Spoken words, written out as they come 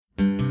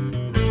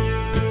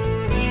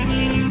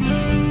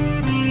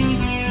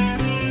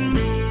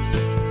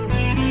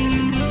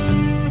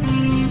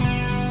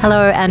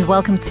Hello and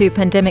welcome to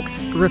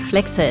Pandemics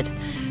Reflected.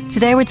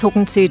 Today we're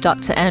talking to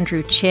Dr.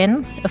 Andrew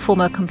Chen, a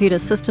former computer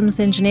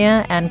systems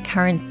engineer and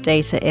current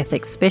data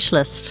ethics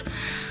specialist.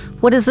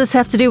 What does this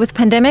have to do with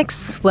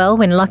pandemics? Well,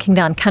 when locking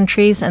down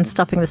countries and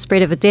stopping the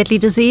spread of a deadly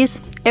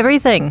disease,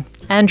 everything.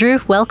 Andrew,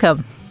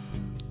 welcome.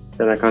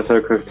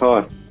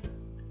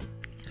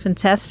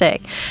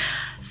 Fantastic.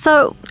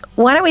 So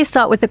why don't we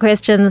start with the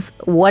questions,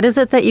 what is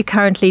it that you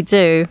currently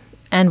do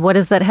and what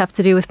does that have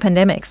to do with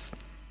pandemics?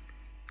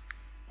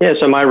 Yeah,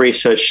 so my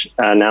research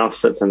now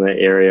sits in the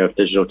area of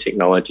digital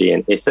technology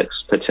and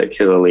ethics,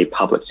 particularly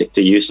public sector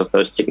use of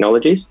those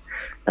technologies.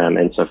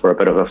 And so for a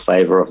bit of a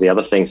flavor of the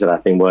other things that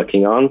I've been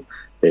working on,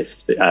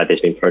 there's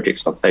been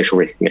projects on facial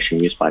recognition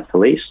used by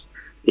police,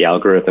 the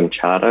algorithm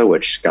charter,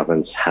 which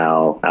governs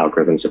how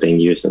algorithms are being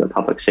used in the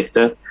public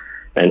sector,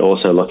 and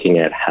also looking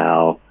at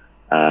how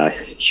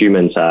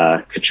humans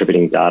are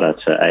contributing data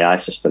to AI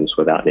systems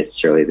without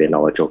necessarily their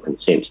knowledge or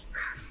consent.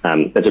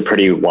 It's a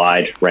pretty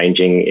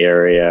wide-ranging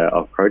area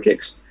of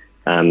projects.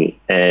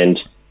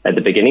 And at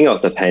the beginning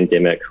of the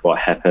pandemic, what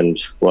happened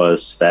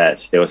was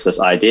that there was this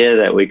idea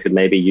that we could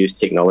maybe use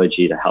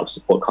technology to help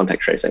support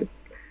contact tracing.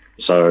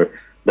 So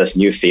this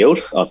new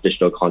field of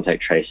digital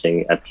contact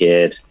tracing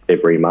appeared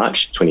February,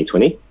 March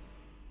 2020.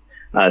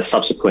 A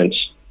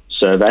subsequent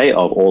survey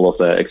of all of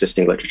the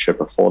existing literature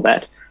before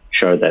that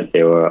showed that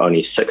there were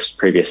only 6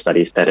 previous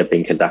studies that had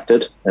been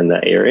conducted in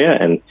the area,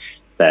 and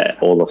that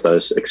all of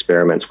those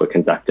experiments were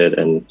conducted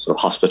in sort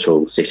of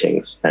hospital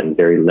settings and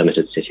very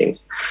limited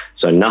settings.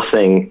 So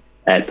nothing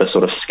at the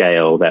sort of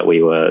scale that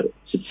we were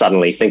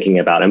suddenly thinking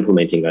about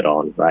implementing it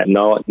on, right?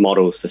 No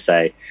models to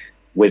say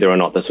whether or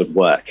not this would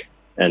work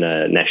in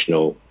a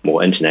national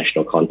or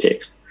international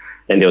context.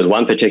 And there was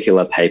one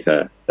particular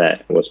paper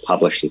that was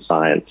published in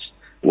Science,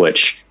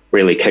 which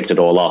really kicked it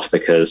all off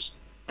because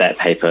that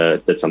paper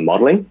did some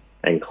modeling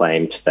and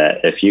claimed that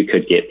if you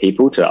could get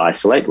people to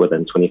isolate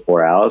within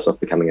 24 hours of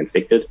becoming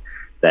infected,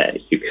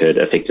 that you could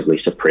effectively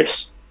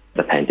suppress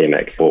the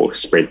pandemic or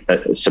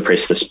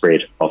suppress the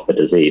spread of the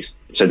disease.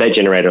 So that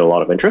generated a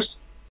lot of interest.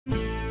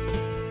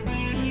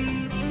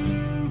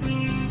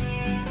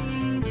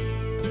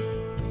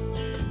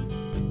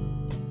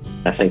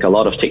 I think a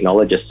lot of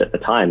technologists at the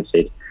time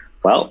said,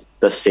 well,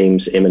 this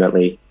seems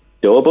eminently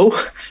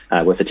doable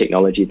with the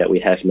technology that we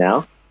have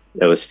now.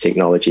 It was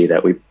technology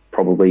that we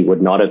probably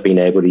would not have been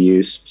able to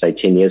use, say,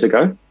 10 years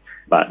ago.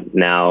 But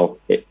now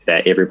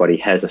that everybody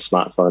has a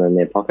smartphone in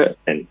their pocket,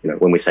 and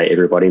when we say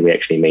everybody, we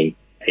actually mean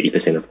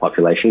 80% of the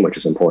population, which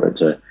is important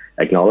to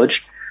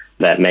acknowledge,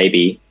 that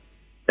maybe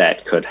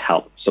that could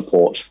help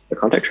support the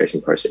contact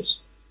tracing process.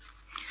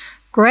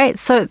 Great.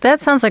 So that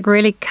sounds like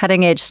really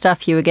cutting edge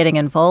stuff you were getting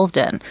involved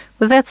in.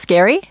 Was that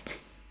scary?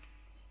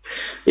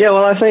 Yeah,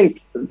 well, I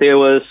think there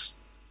was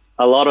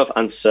a lot of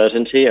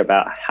uncertainty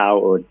about how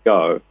it would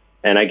go.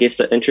 And I guess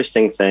the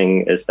interesting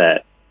thing is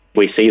that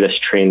we see this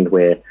trend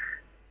where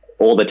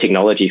all the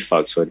technology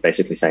folks were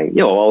basically saying,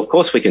 yeah, well, of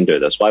course we can do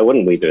this. Why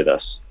wouldn't we do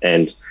this?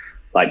 And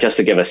just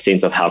to give a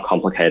sense of how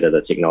complicated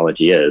the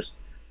technology is,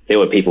 there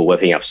were people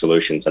whipping up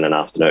solutions in an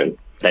afternoon.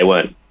 They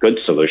weren't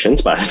good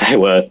solutions, but they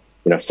were,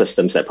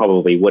 systems that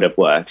probably would have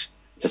worked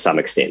to some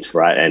extent,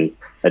 right? And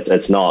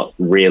it's not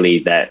really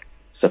that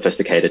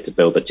sophisticated to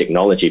build the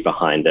technology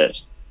behind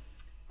it.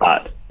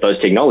 But those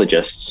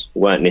technologists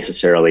weren't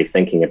necessarily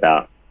thinking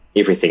about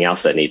everything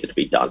else that needed to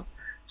be done.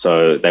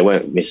 So they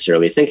weren't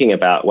necessarily thinking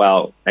about,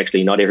 well,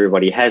 actually not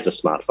everybody has a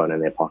smartphone in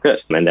their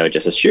pocket. And they would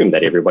just assume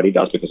that everybody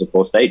does because, of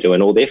course, they do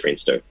and all their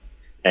friends do.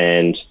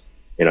 And,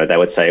 they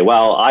would say,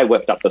 well, I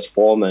whipped up this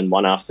form in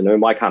one afternoon.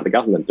 Why can't the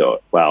government do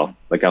it? Well,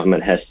 the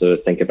government has to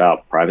think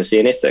about privacy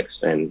and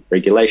ethics and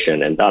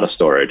regulation and data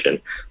storage and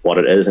what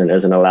it is and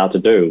isn't allowed to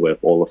do with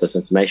all of this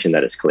information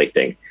that it's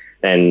collecting.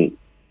 And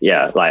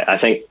yeah, I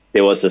think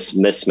there was this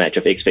mismatch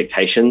of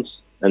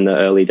expectations in the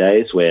early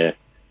days where,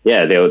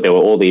 yeah, there were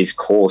all these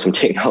calls from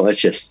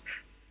technologists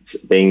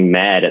being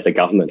mad at the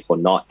government for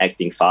not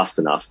acting fast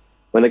enough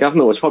when the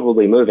government was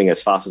probably moving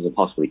as fast as it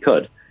possibly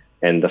could.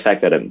 And the fact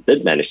that it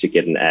did manage to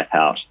get an app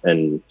out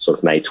in sort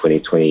of May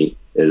 2020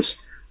 is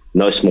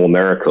no small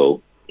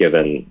miracle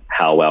given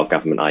how well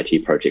government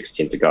IT projects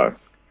tend to go.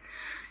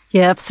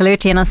 Yeah,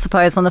 absolutely. And I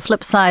suppose on the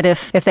flip side,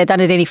 if they'd done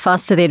it any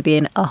faster, there'd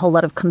be a whole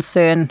lot of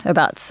concern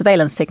about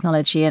surveillance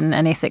technology and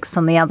ethics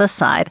on the other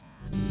side.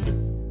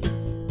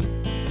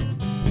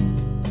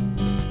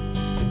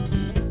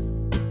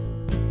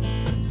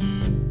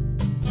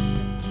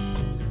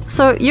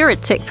 So you're a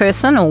tech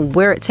person, or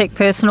we're a tech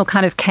person, or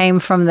kind of came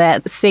from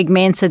that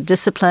segmented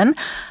discipline.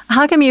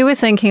 How come you were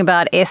thinking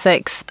about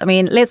ethics? I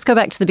mean, let's go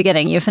back to the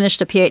beginning. You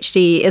finished a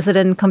PhD. Is it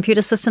in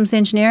computer systems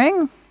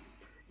engineering?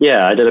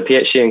 Yeah, I did a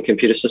PhD in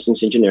computer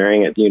systems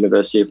engineering at the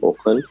University of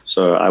Auckland.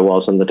 So I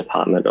was in the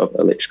Department of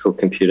Electrical,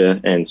 Computer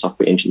and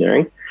Software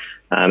Engineering.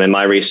 And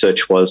my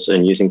research was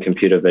in using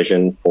computer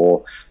vision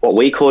for what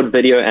we called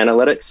video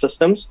analytics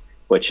systems,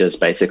 which is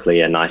basically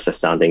a nicer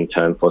sounding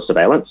term for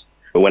surveillance.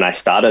 But when I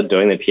started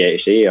doing the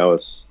PhD, I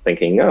was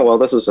thinking, oh, well,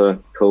 this is a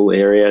cool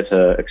area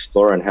to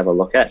explore and have a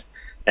look at.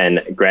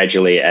 And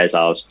gradually, as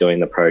I was doing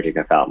the project,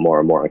 I felt more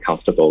and more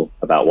uncomfortable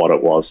about what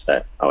it was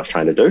that I was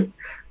trying to do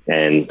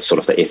and sort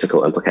of the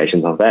ethical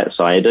implications of that.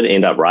 So I did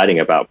end up writing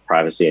about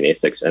privacy and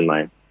ethics in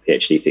my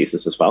PhD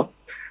thesis as well.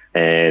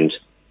 And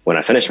when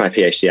I finished my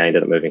PhD, I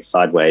ended up moving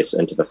sideways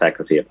into the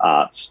Faculty of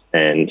Arts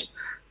and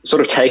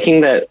sort of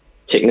taking that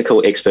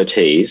technical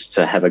expertise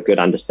to have a good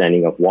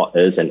understanding of what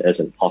is and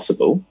isn't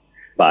possible,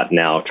 but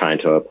now trying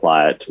to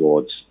apply it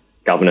towards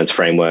governance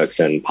frameworks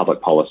and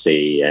public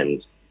policy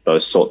and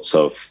those sorts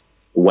of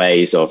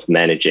ways of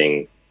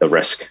managing the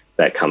risk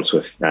that comes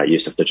with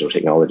use of digital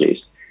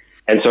technologies.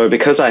 And so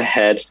because I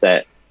had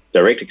that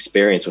direct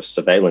experience with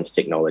surveillance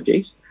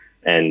technologies,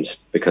 and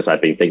because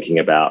I'd been thinking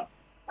about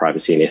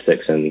privacy and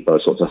ethics and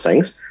those sorts of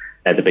things,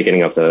 at the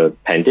beginning of the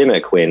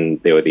pandemic, when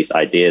there were these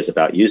ideas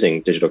about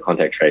using digital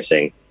contact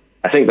tracing,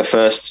 I think the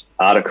first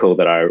article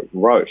that I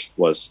wrote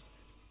was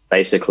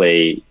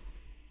basically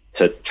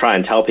to try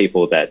and tell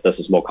people that this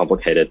is more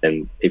complicated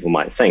than people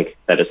might think,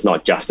 that it's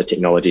not just a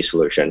technology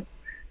solution,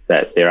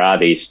 that there are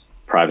these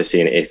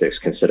privacy and ethics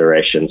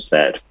considerations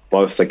that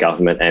both the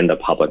government and the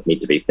public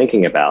need to be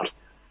thinking about,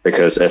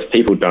 because if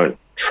people don't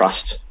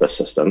trust the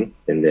system,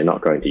 then they're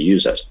not going to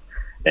use it.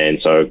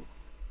 And so,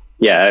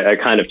 yeah, I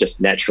kind of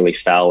just naturally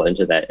fell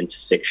into that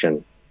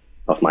intersection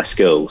of my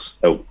skills.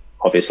 It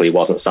obviously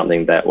wasn't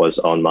something that was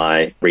on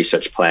my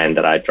research plan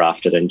that I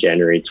drafted in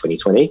January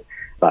 2020,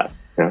 but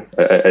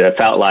it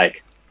felt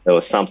like there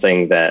was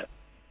something that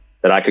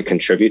I could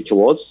contribute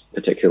towards,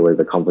 particularly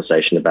the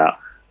conversation about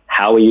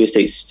how we use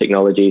these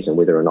technologies and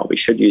whether or not we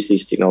should use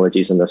these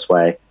technologies in this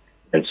way.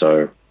 And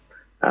so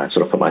I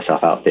sort of put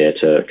myself out there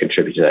to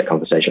contribute to that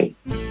conversation.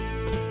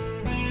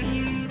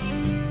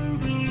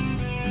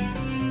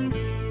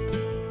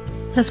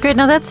 That's great.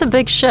 Now, that's a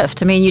big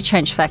shift. I mean, you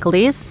changed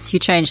faculties, you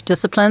changed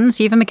disciplines,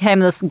 you even became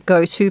this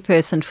go-to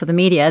person for the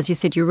media. As you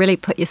said, you really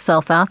put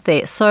yourself out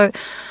there. So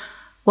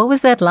what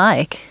was that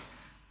like?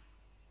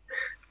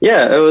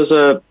 Yeah, it was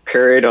a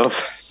period of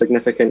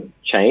significant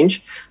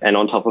change. And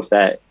on top of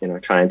that,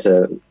 trying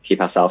to keep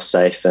ourselves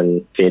safe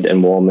and fed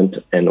and warm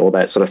and all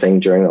that sort of thing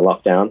during the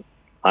lockdown.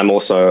 I'm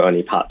also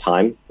only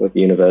part-time with the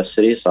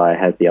university, so I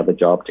had the other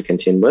job to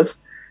contend with.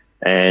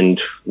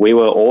 And we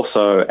were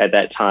also, at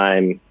that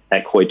time,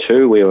 at KOI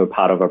 2, we were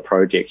part of a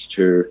project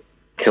to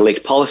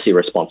collect policy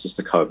responses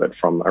to COVID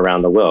from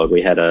around the world.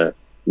 We had a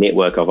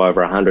network of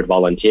over 100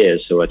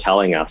 volunteers who were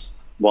telling us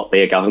what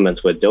their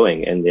governments were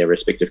doing in their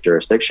respective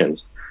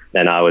jurisdictions.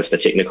 And I was the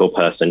technical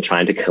person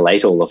trying to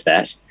collate all of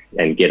that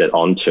and get it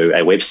onto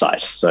a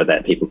website so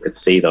that people could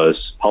see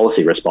those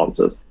policy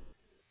responses.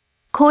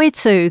 KOI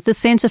 2, the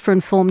Centre for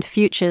Informed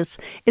Futures,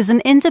 is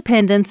an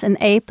independent and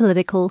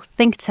apolitical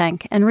think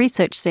tank and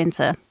research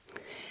centre.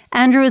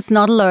 Andrew is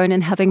not alone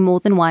in having more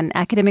than one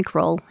academic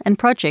role and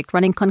project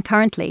running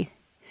concurrently.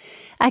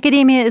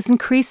 Academia is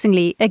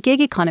increasingly a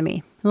gig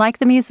economy, like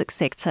the music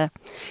sector,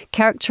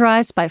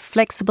 characterised by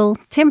flexible,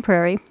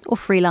 temporary or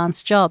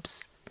freelance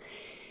jobs.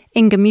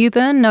 Inga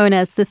Mewburn, known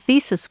as the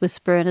Thesis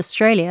Whisperer in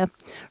Australia,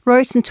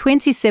 wrote in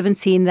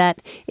 2017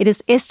 that it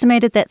is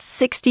estimated that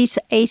 60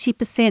 to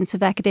 80%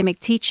 of academic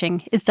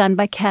teaching is done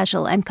by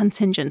casual and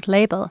contingent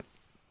labour.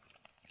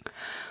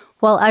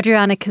 While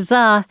Adriana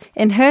Kazar,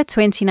 in her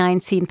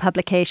 2019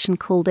 publication,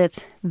 called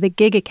it the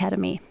Gig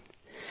Academy.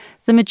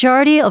 The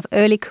majority of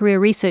early career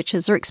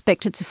researchers are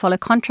expected to follow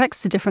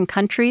contracts to different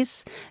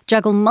countries,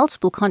 juggle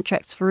multiple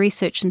contracts for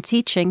research and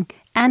teaching,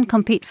 and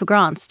compete for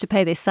grants to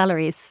pay their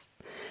salaries.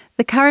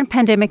 The current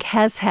pandemic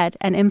has had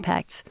an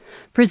impact,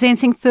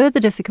 presenting further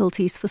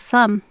difficulties for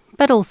some,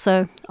 but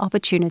also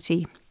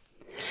opportunity.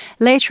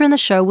 Later in the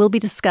show, we'll be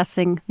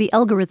discussing the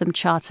algorithm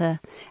charter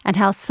and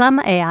how some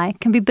AI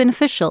can be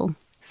beneficial.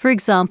 For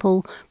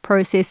example,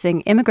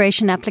 processing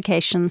immigration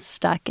applications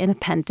stuck in a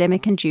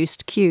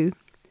pandemic-induced queue.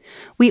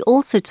 We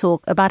also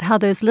talk about how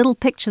those little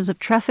pictures of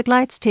traffic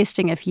lights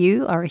testing if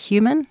you are a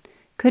human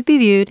could be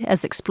viewed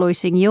as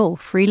exploiting your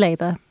free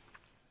labour.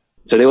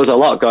 So there was a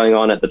lot going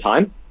on at the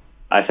time.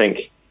 I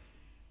think,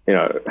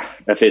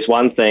 if there's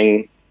one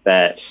thing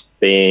that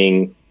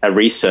being a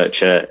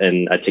researcher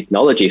in a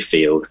technology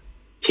field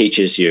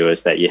teaches you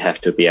is that you have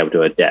to be able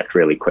to adapt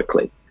really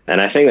quickly. And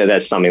I think that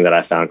that's something that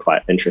I found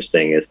quite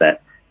interesting, is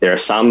that there are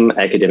some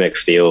academic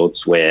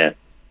fields where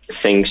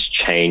things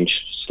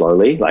change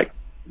slowly. Like,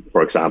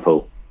 for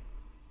example,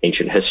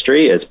 ancient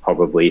history is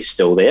probably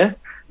still there.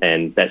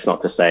 And that's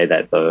not to say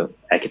that the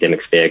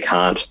academics there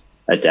can't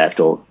adapt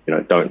or,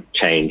 don't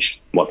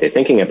change what they're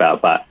thinking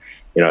about. But,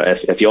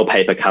 if your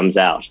paper comes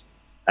out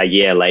a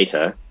year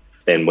later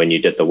than when you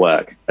did the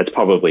work, it's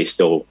probably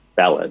still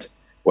valid.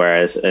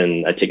 Whereas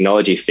in a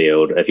technology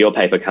field, if your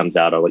paper comes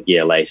out a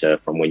year later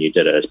from when you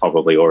did it, it's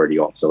probably already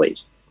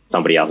obsolete.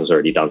 Somebody else has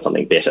already done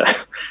something better.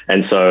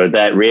 And so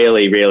that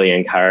really, really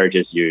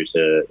encourages you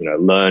to,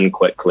 learn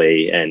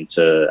quickly and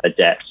to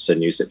adapt to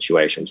new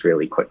situations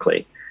really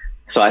quickly.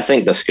 So I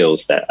think the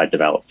skills that I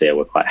developed there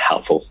were quite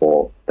helpful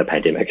for the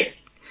pandemic.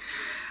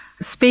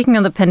 Speaking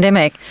of the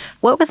pandemic,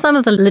 what were some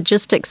of the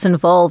logistics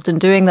involved in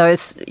doing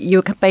those?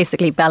 You're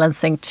basically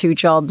balancing two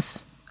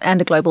jobs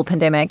and a global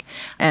pandemic,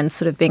 and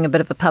sort of being a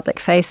bit of a public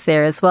face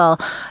there as well.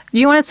 Do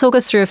you want to talk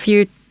us through a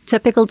few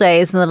typical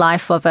days in the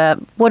life of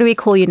what do we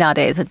call you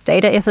nowadays? A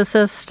data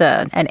ethicist,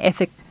 an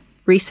ethic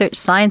research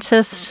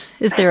scientist?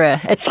 Is there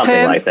a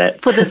term like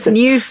that for this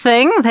new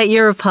thing that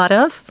you're a part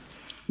of?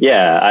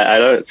 Yeah, I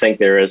don't think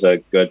there is a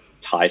good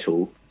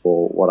title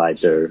for what I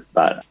do,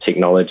 but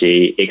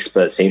technology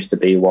expert seems to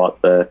be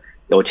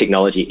or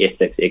technology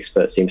ethics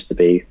expert seems to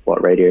be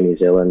what Radio New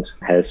Zealand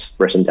has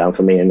written down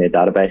for me in their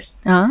database.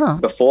 Oh.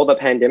 Before the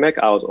pandemic,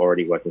 I was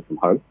already working from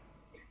home,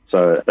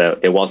 so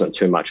there wasn't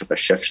too much of a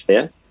shift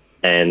there.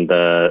 And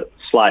the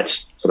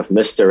slight sort of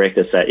misdirect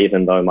is that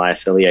even though my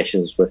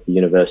affiliation is with the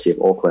University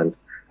of Auckland,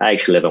 I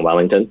actually live in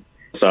Wellington.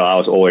 So I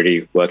was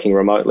already working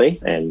remotely,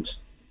 and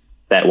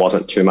that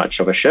wasn't too much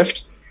of a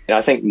shift. And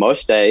I think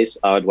most days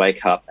I would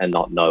wake up and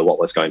not know what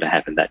was going to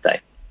happen that day.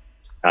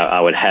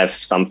 I would have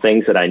some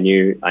things that I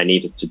knew I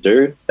needed to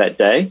do that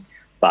day,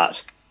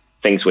 but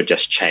things would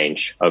just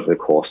change over the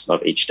course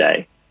of each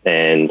day.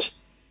 And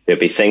there'd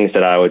be things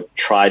that I would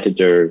try to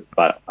do,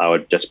 but I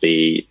would just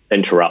be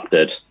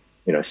interrupted,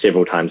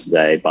 several times a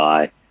day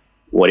by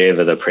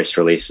whatever the press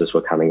releases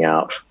were coming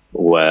out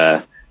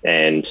were.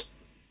 And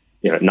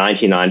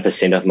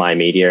 99% of my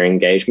media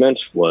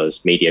engagement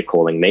was media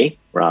calling me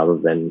rather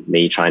than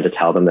me trying to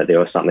tell them that there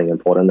was something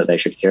important that they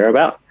should care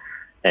about.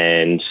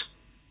 And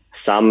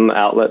some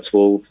outlets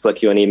will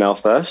flick you an email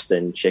first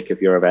and check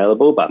if you're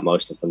available, but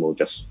most of them will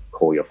just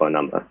call your phone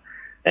number.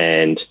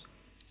 And,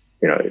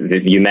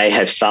 you may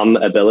have some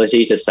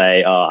ability to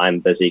say, oh,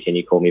 I'm busy, can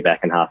you call me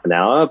back in half an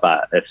hour?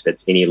 But if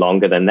it's any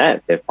longer than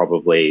that, they're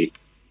probably,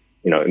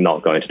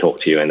 not going to talk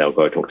to you, and they'll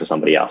go talk to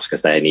somebody else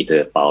because they need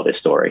to file their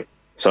story.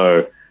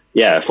 So,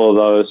 yeah, for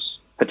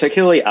those,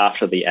 particularly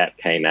after the app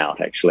came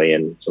out, actually,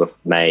 in sort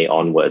of May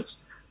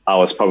onwards, I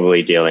was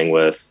probably dealing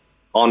with,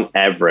 on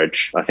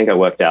average, I think I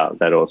worked out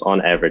that it was on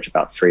average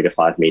about 3 to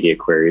 5 media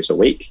queries a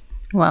week.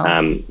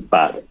 Wow.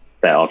 But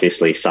that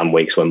obviously some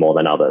weeks were more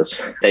than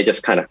others. They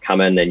just kind of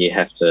come in and you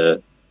have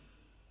to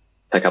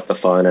pick up the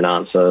phone and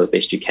answer the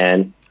best you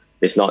can.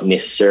 There's not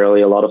necessarily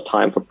a lot of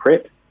time for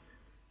prep.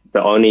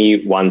 The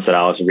only ones that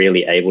I was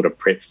really able to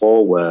prep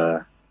for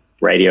were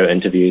radio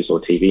interviews or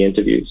TV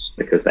interviews,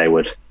 because they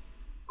would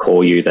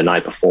call you the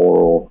night before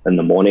or in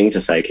the morning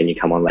to say, can you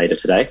come on later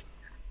today?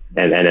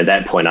 And at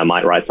that point, I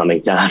might write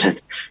something down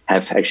and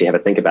have a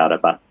think about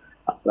it. But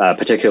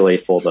particularly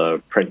for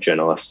the print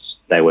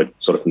journalists, they would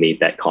sort of need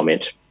that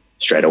comment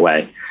straight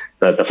away.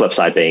 The flip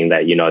side being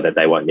that that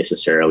they won't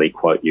necessarily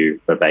quote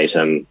you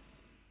verbatim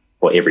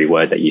for every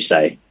word that you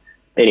say.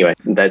 Anyway,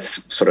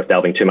 that's sort of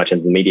delving too much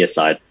into the media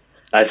side.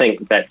 I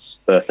think that's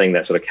the thing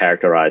that sort of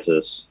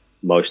characterizes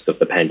most of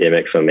the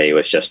pandemic for me,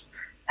 was just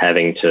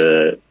having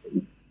to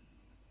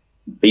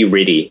be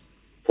ready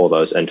for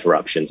those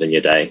interruptions in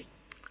your day.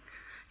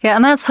 Yeah,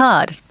 and that's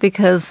hard,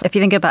 because if you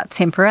think about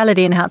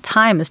temporality and how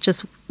time is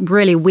just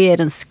really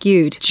weird and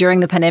skewed during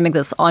the pandemic,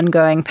 this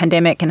ongoing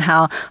pandemic, and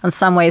how in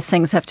some ways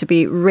things have to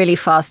be really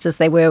fast, as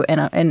they were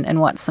in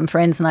what some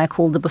friends and I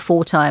call the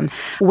before times,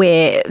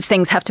 where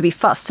things have to be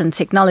fast in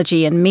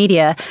technology and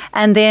media,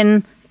 and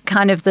then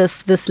kind of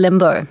this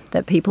limbo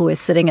that people were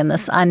sitting in,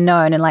 this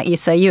unknown. And like you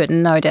say, you had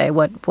no idea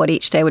what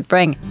each day would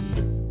bring.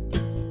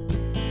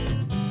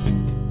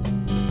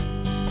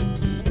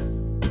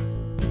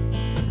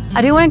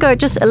 I do want to go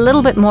just a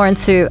little bit more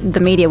into the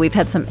media. We've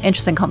had some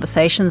interesting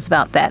conversations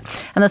about that.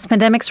 And this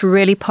pandemic's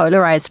really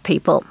polarized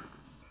people.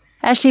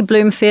 Ashley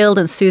Bloomfield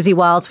and Susie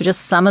Wiles were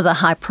just some of the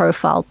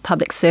high-profile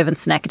public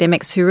servants and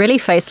academics who really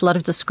faced a lot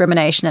of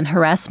discrimination and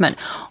harassment.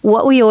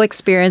 What were your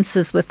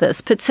experiences with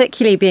this,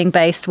 particularly being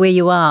based where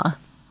you are?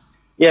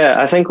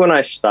 Yeah, I think when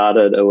I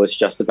started, it was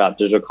just about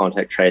digital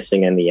contact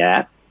tracing and the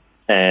app.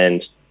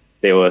 And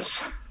there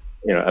was,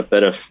 a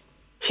bit of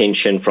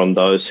tension from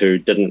those who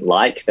didn't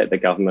like that the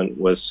government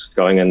was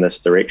going in this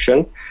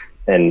direction.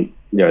 And,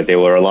 there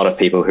were a lot of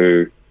people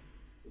who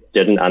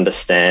didn't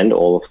understand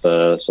all of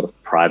the sort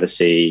of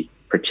privacy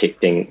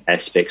protecting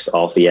aspects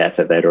of the app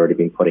that they'd already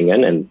been putting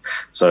in. And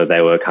so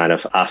they were kind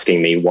of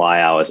asking me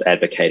why I was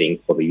advocating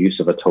for the use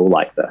of a tool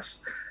like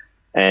this.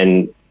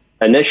 And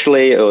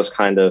initially it was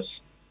kind of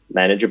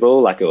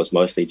manageable, like it was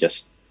mostly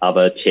just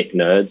other tech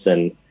nerds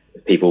and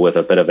people with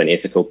a bit of an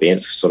ethical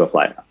bent, sort of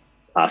like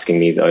asking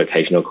me the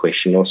occasional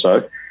question or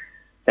so.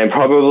 And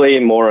probably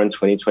more in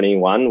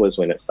 2021 was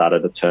when it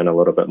started to turn a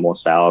little bit more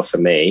sour for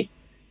me.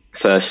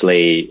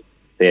 Firstly,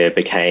 there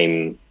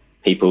became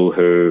people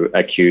who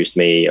accused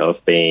me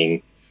of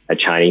being a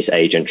Chinese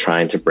agent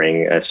trying to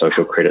bring a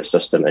social credit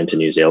system into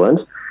New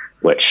Zealand,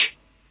 which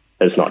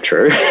is not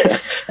true.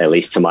 At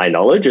least to my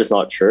knowledge, is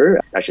not true.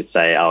 I should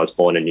say I was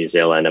born in New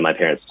Zealand and my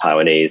parents are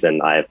Taiwanese,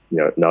 and I have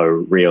no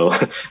real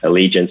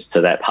allegiance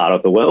to that part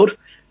of the world.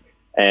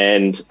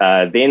 And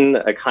then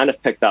it kind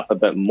of picked up a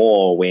bit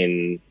more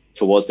when,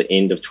 towards the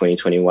end of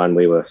 2021,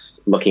 we were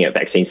looking at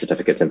vaccine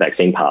certificates and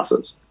vaccine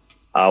passes.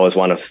 I was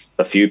one of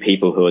the few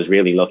people who was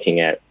really looking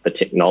at the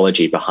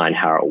technology behind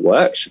how it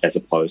worked, as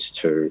opposed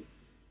to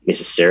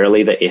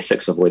necessarily the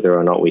ethics of whether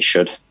or not we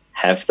should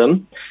have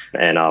them.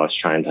 And I was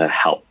trying to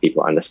help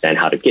people understand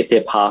how to get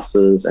their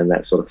passes and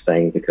that sort of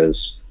thing,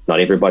 because not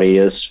everybody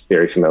is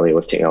very familiar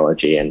with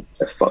technology. And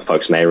if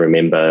folks may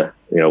remember,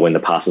 when the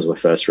passes were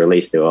first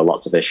released, there were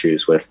lots of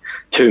issues with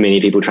too many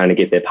people trying to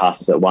get their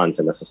passes at once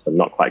and the system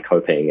not quite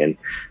coping, and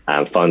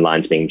phone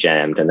lines being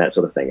jammed and that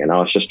sort of thing. And I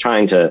was just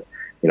trying to,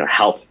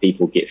 help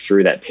people get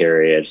through that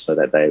period so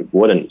that they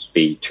wouldn't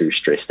be too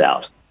stressed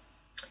out.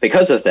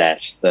 Because of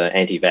that, the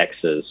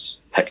anti-vaxxers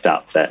picked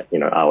up that,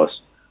 I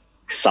was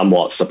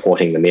somewhat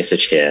supporting the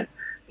message here.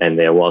 And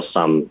there was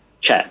some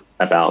chat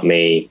about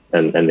me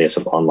in their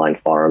sort of online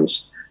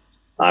forums.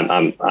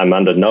 I'm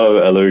under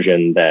no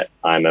illusion that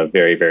I'm a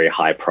very, very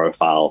high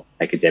profile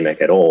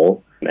academic at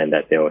all, and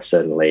that there were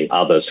certainly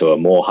others who are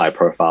more high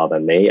profile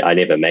than me. I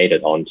never made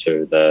it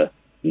onto the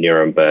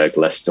Nuremberg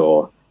list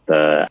or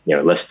the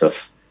list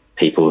of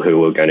people who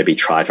were going to be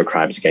tried for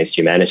crimes against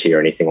humanity or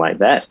anything like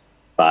that.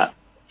 But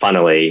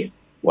funnily,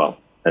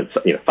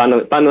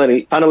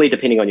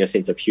 depending on your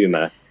sense of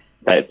humor,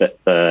 that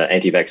the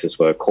anti-vaxxers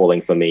were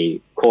calling for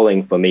me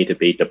to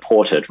be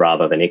deported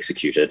rather than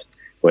executed,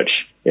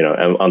 which,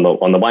 on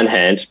the one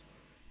hand,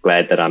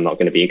 glad that I'm not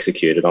going to be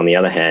executed. On the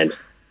other hand,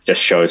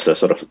 just shows the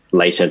sort of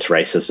latent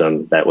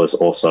racism that was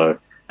also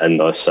in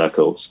those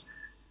circles.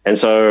 And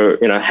so,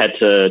 had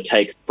to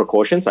take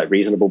precautions, like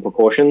reasonable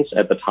precautions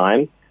at the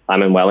time.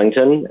 I'm in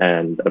Wellington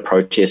and the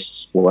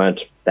protests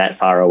weren't that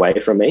far away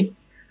from me.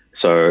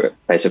 So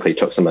basically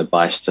took some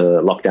advice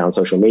to lock down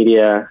social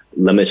media,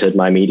 limited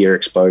my media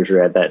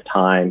exposure at that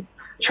time,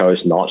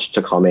 chose not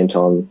to comment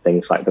on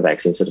things like the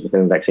vaccine certificate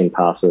and vaccine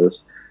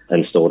passes,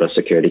 installed a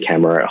security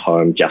camera at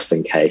home just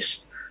in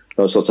case,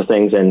 those sorts of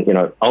things. And,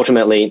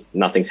 ultimately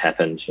nothing's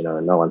happened,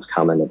 no one's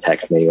come and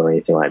attacked me or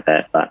anything like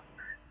that. But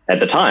at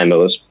the time it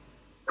was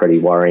pretty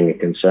worrying and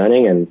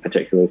concerning, and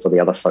particularly for the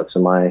other folks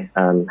in my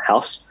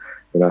house,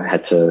 I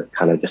had to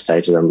kind of just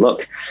say to them,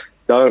 look,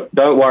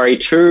 don't worry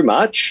too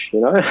much,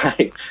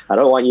 I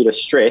don't want you to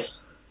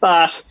stress,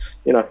 but,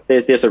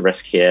 there's a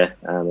risk here.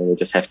 And we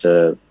just have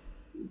to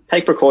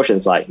take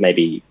precautions, like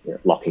maybe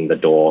locking the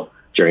door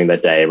during the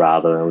day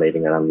rather than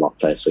leaving it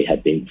unlocked as we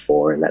had been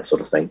before, and that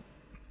sort of thing.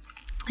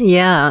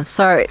 Yeah,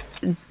 so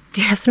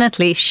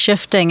definitely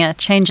shifting,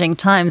 changing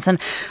times. And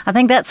I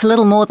think that's a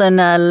little more than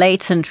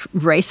latent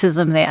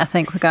racism there. I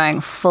think we're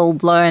going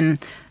full-blown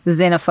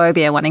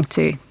xenophobia, wanting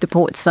to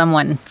deport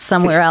someone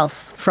somewhere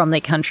else from their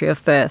country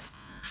of birth.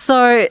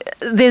 So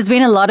there's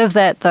been a lot of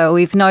that, though.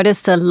 We've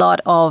noticed a lot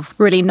of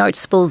really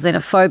noticeable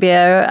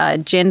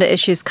xenophobia, gender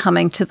issues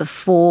coming to the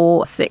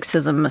fore,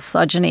 sexism,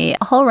 misogyny,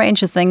 a whole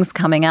range of things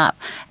coming up.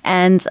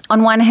 And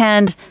on one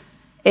hand,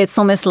 it's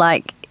almost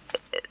like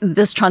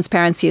this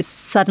transparency has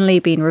suddenly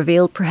been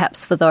revealed,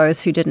 perhaps for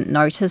those who didn't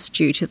notice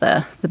due to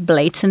the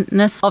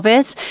blatantness of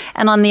it.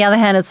 And on the other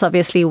hand, it's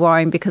obviously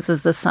worrying because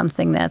is this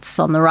something that's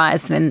on the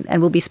rise? And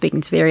we'll be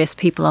speaking to various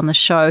people on the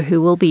show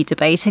who will be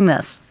debating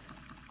this.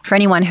 For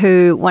anyone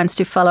who wants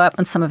to follow up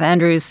on some of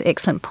Andrew's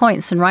excellent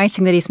points in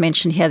writing that he's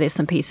mentioned here, there's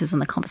some pieces in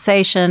the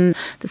conversation,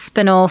 the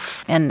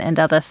spin-off, and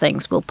other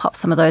things. We'll pop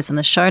some of those in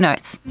the show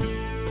notes.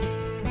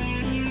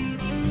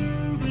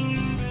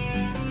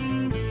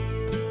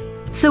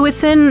 So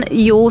within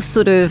your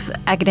sort of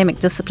academic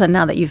discipline,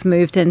 now that you've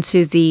moved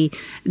into the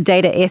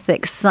data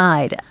ethics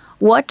side,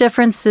 what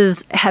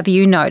differences have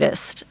you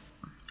noticed?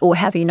 Or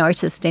have you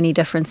noticed any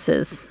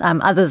differences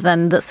other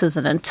than this is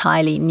an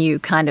entirely new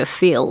kind of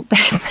field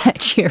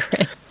that you're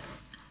in?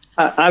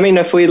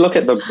 If we look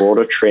at the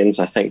broader trends,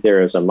 I think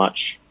there is a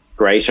much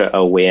greater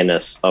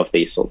awareness of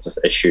these sorts of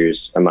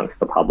issues amongst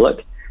the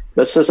public.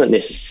 This isn't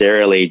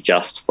necessarily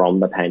just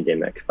from the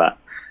pandemic, but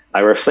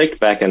I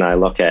reflect back and I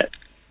look at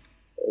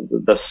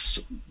this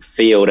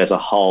field as a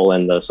whole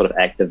and the sort of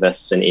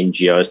activists and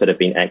NGOs that have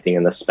been acting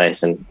in this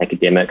space and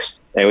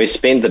academics. And we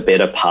spend the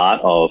better part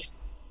of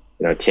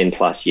 10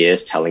 plus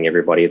years telling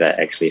everybody that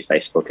actually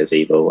Facebook is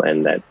evil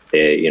and that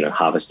they're,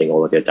 harvesting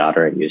all of your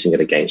data and using it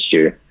against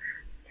you.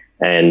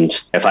 And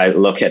if I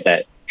look at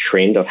that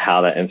trend of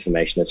how that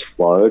information has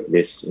flowed,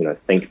 there's,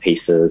 think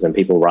pieces and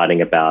people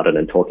writing about it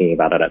and talking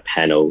about it at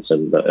panels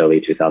in the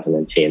early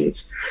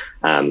 2010s.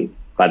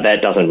 But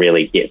that doesn't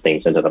really get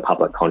things into the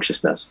public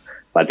consciousness.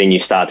 But then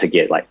you start to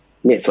get like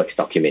Netflix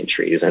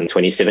documentaries in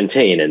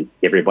 2017, and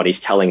everybody's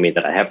telling me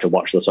that I have to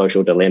watch The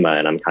Social Dilemma,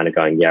 and I'm kind of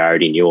going, yeah, I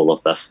already knew all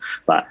of this,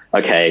 but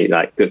okay,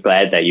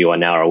 glad that you are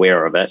now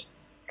aware of it.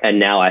 And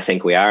now I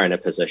think we are in a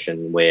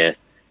position where,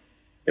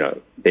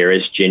 there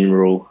is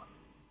general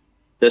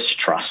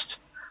distrust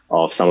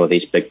of some of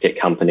these big tech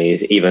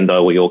companies, even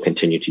though we all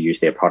continue to use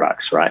their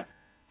products, right?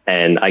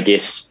 And I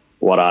guess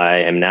what I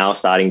am now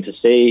starting to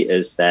see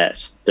is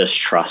that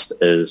distrust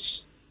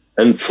is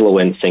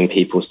influencing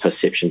people's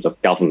perceptions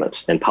of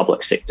government and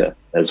public sector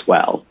as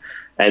well.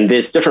 And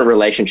there's different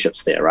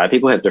relationships there, right?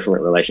 People have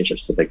different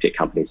relationships to big tech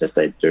companies as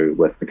they do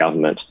with the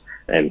government.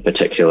 And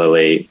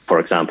particularly, for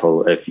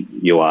example, if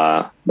you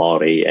are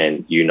Māori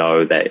and you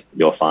know that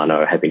your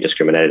whānau have been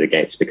discriminated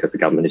against because the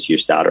government has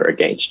used data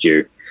against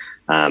you,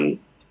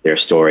 there are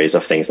stories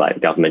of things like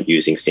the government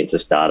using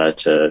census data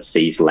to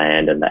seize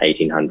land in the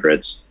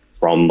 1800s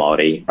from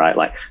Māori, right?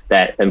 Like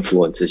that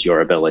influences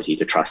your ability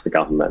to trust the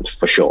government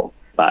for sure.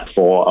 But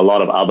for a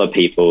lot of other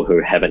people who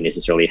haven't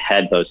necessarily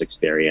had those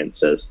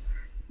experiences,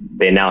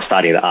 they're now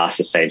starting to ask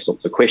the same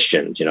sorts of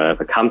questions. You know,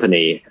 if a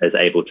company is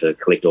able to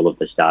collect all of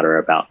this data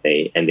about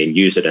me and then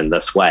use it in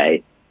this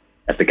way,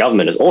 if the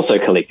government is also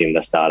collecting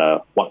this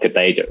data, what could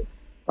they do,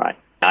 right?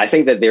 I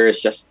think that there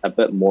is just a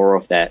bit more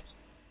of that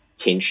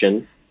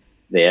tension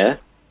there.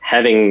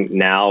 Having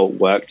now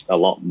worked a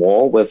lot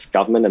more with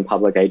government and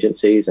public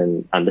agencies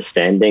and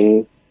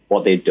understanding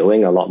what they're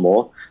doing a lot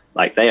more,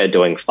 like they are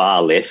doing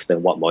far less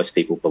than what most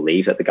people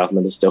believe that the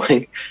government is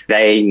doing.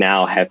 They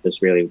now have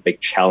this really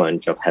big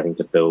challenge of having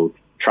to build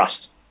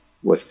trust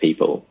with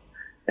people.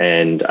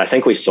 And I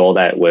think we saw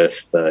that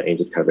with the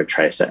Ended COVID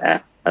Tracer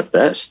app a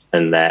bit,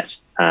 in that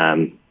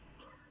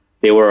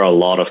there were a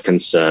lot of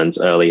concerns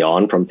early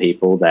on from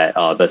people that,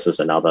 oh, this is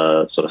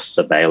another sort of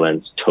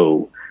surveillance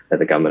tool that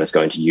the government is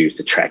going to use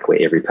to track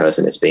where every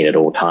person has been at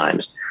all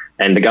times.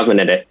 And the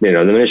government,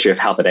 the Ministry of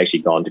Health had actually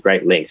gone to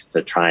great lengths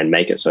to try and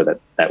make it so that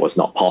that was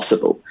not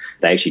possible.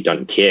 They actually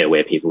don't care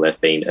where people have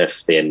been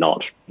if they're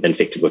not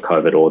infected with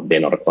COVID or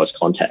they're not a close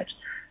contact.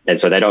 And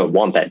so they don't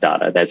want that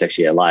data. That's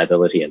actually a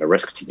liability and a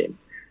risk to them.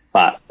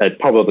 But it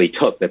probably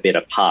took the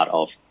better part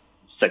of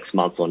 6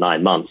 months or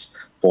 9 months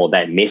for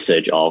that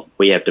message of,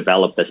 we have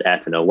developed this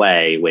app in a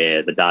way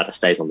where the data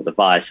stays on the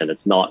device and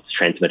it's not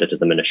transmitted to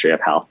the Ministry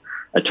of Health.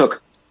 It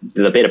took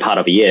the better part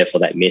of a year for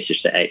that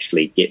message to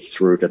actually get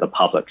through to the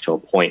public to a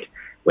point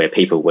where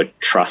people would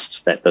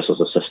trust that this was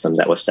a system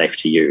that was safe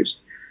to use.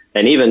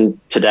 And even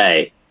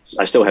today,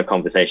 I still have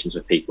conversations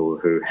with people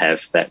who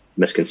have that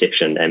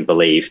misconception and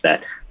believe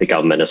that the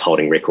government is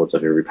holding records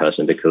of every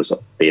person because of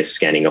their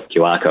scanning of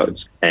QR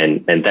codes.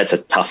 And that's a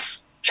tough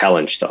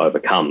challenge to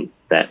overcome,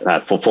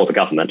 that for the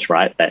government,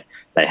 right? That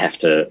they have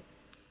to,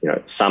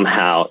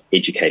 somehow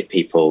educate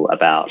people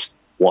about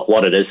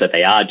what it is that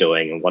they are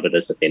doing and what it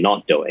is that they're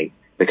not doing.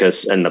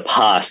 Because in the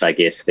past, I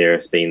guess there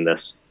has been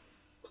this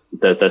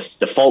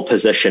default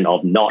position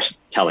of not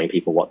telling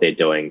people what they're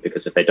doing,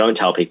 because if they don't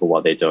tell people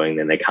what they're doing,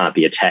 then they can't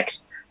be attacked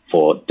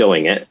for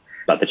doing it.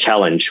 But the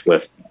challenge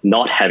with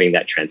not having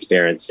that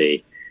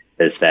transparency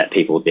is that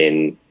people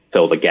then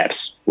fill the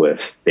gaps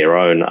with their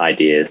own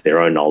ideas, their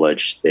own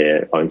knowledge,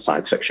 their own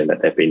science fiction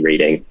that they've been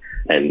reading.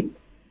 And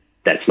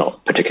that's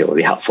not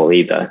particularly helpful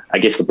either. I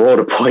guess the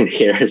broader point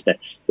here is that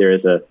there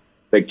is a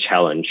big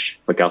challenge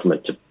for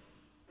government to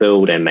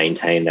build and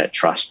maintain that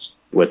trust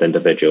with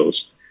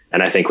individuals.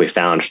 And I think we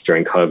found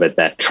during COVID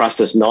that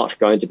trust is not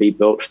going to be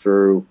built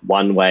through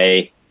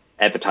one-way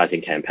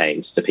advertising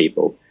campaigns to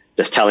people.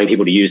 Just telling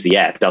people to use the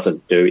app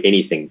doesn't do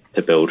anything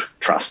to build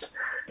trust.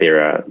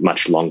 There are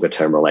much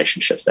longer-term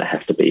relationships that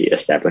have to be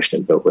established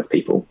and built with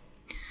people.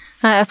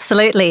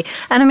 Absolutely.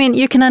 And I mean,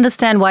 you can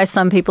understand why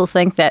some people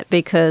think that,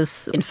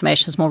 because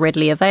information is more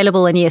readily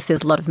available. And yes,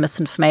 there's a lot of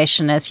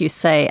misinformation, as you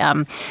say,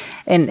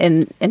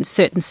 in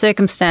certain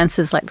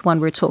circumstances, like the one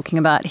we're talking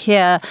about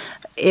here.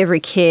 Every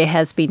care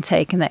has been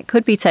taken that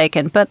could be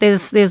taken. But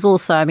there's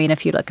also, I mean,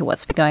 if you look at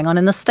what's been going on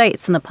in the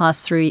States in the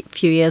past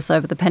few years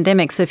over the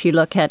pandemic, so if you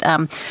look at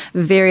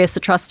various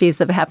atrocities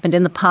that have happened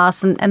in the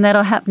past and that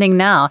are happening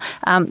now,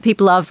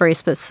 people are very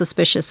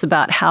suspicious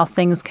about how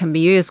things can be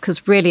used,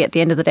 because really at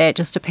the end of the day, it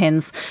just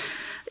depends,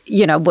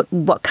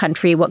 what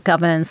country, what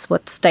governance,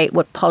 what state,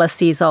 what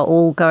policies are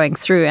all going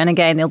through. And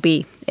again, there'll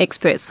be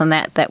experts on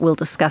that will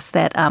discuss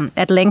that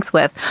at length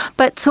with.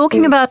 But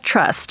talking about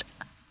trust,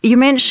 you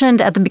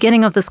mentioned at the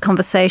beginning of this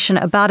conversation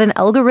about an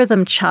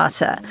algorithm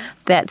charter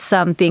that's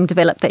being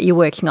developed that you're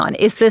working on.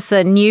 Is this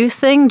a new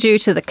thing due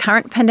to the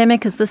current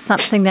pandemic? Is this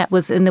something that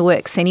was in the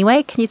works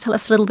anyway? Can you tell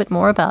us a little bit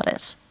more about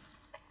it?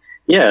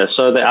 Yeah,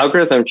 so the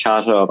algorithm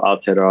charter of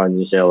Aotearoa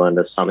New Zealand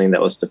is something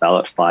that was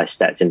developed by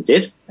Stats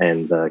NZ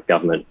and the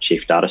government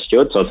chief data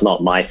steward. So it's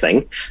not my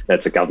thing,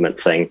 that's a government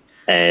thing.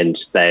 And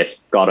they've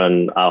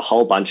gotten a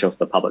whole bunch of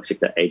the public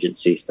sector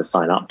agencies to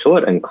sign up to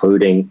it,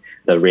 including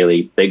the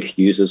really big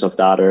users of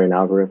data and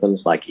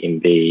algorithms like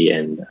MB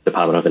and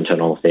Department of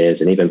Internal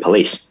Affairs and even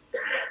police.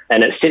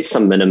 And it sets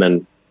some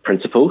minimum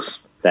principles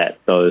that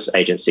those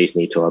agencies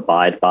need to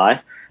abide by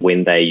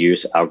when they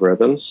use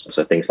algorithms.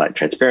 So things like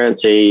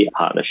transparency,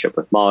 partnership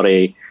with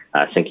Māori,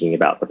 thinking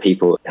about the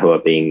people who are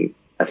being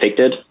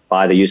affected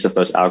by the use of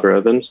those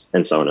algorithms,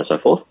 and so on and so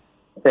forth.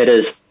 It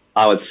is,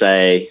 I would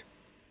say,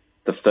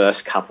 the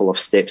first couple of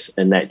steps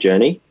in that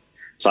journey.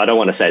 So I don't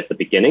want to say it's the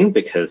beginning,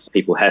 because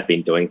people have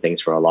been doing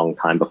things for a long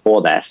time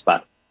before that,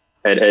 but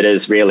it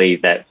is really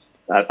that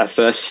a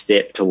first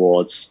step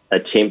towards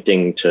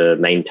attempting to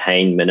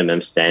maintain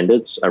minimum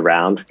standards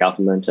around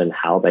government and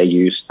how they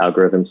use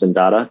algorithms and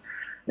data.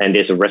 And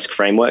there's a risk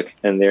framework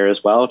in there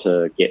as well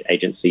to get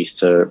agencies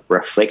to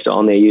reflect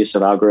on their use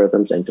of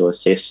algorithms and to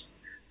assess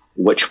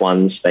which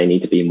ones they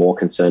need to be more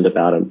concerned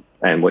about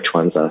and which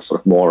ones are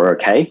sort of more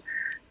okay.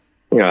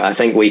 I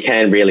think we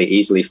can really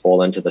easily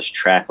fall into this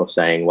trap of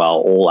saying, well,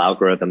 all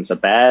algorithms are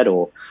bad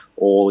or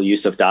all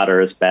use of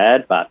data is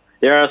bad. But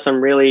there are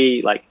some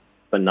really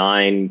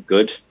benign,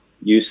 good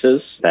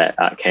uses that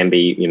can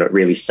be,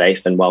 really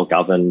safe and well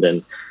governed.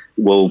 And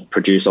will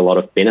produce a lot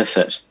of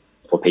benefit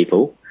for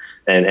people.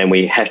 And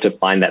we have to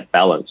find that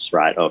balance,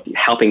 right, of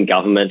helping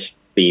government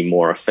be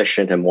more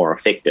efficient and more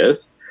effective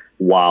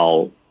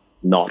while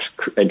not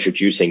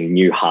introducing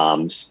new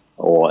harms,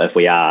 or if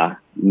we are,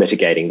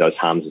 mitigating those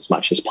harms as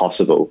much as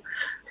possible.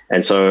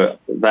 And so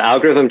the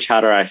algorithm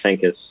charter, I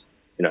think, is,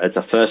 it's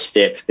a first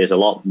step. There's a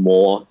lot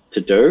more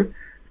to do.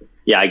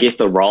 Yeah, I guess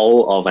the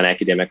role of an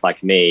academic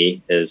like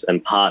me is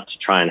in part to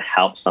try and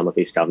help some of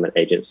these government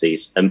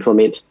agencies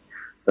implement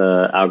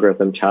the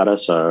algorithm charter.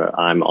 So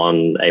I'm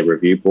on a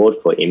review board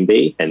for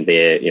MB, and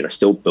they're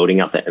still building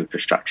up that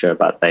infrastructure,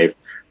 but they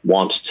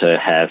want to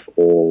have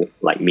all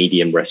like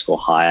medium risk or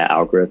higher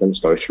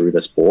algorithms go through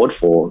this board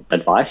for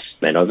advice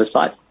and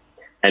oversight,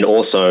 and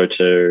also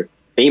to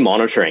be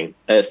monitoring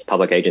if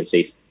public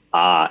agencies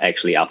are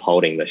actually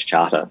upholding this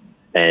charter,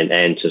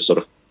 and to sort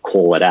of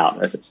call it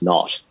out if it's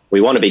not. We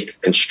want to be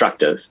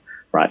constructive,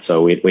 right?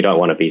 So we don't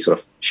want to be sort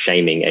of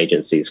shaming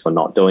agencies for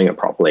not doing it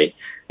properly.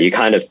 You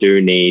kind of do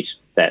need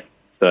that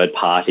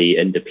third-party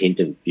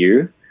independent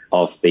view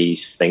of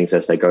these things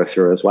as they go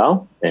through as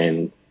well.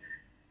 And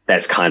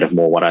that's kind of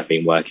more what I've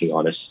been working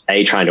on, is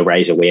trying to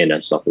raise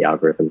awareness of the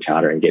algorithm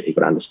charter and get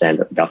people to understand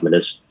that the government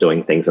is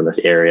doing things in this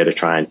area to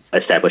try and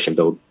establish and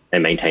build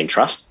and maintain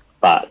trust,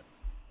 but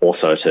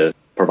also to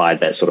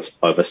provide that sort of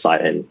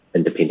oversight and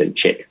independent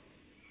check.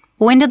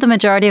 When did the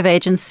majority of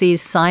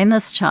agencies sign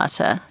this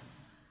charter?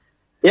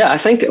 Yeah, I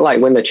think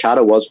like when the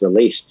charter was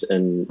released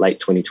in late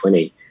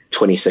 2020,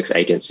 26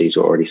 agencies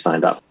were already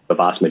signed up. The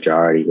vast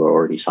majority were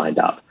already signed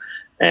up,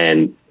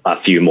 and a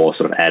few more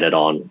sort of added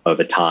on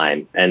over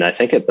time. And I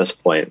think at this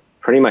point,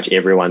 pretty much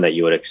everyone that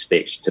you would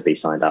expect to be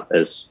signed up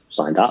is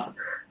signed up.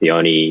 The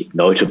only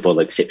notable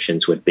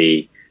exceptions would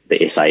be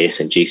the SIS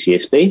and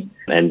GCSB,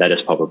 and that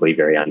is probably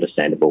very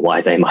understandable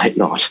why they might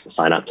not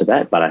sign up to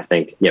that. But I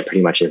think, yeah,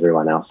 pretty much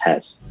everyone else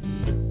has.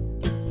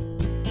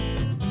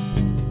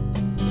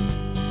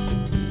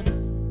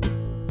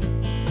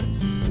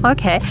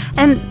 Okay.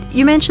 And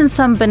you mentioned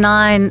some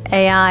benign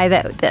AI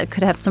that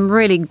could have some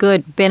really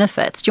good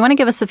benefits. Do you want to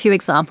give us a few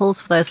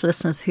examples for those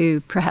listeners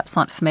who perhaps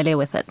aren't familiar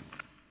with it?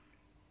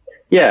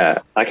 Yeah,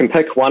 I can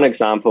pick one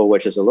example,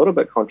 which is a little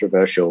bit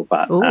controversial,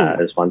 but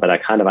is one that I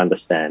kind of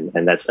understand,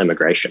 and that's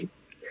immigration.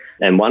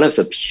 And one of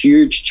the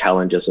huge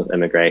challenges of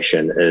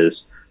immigration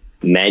is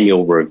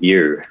manual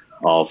review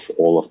of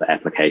all of the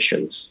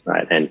applications,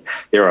 right? And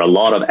there are a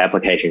lot of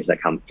applications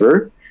that come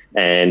through,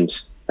 and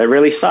it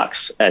really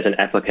sucks as an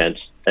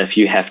applicant if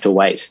you have to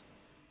wait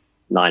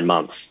 9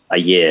 months, a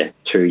year,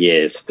 2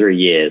 years, 3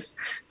 years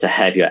to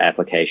have your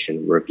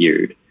application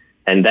reviewed.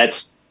 And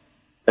that's,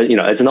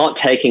 it's not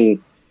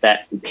taking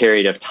that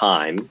period of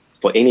time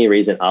for any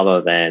reason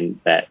other than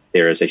that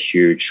there is a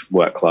huge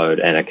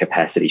workload and a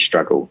capacity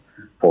struggle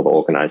for the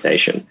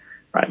organization,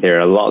 right? There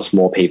are lots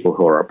more people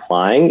who are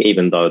applying,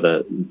 even though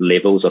the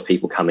levels of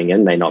people coming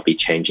in may not be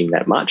changing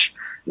that much.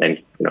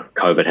 And,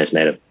 COVID has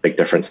made a big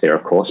difference there,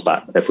 of course.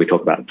 But if we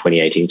talk about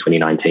 2018,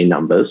 2019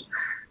 numbers,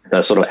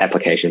 the sort of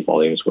application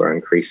volumes were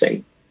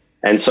increasing.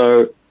 And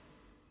so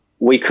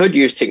we could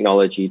use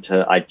technology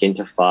to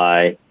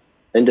identify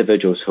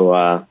individuals who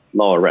are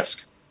lower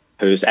risk,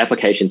 whose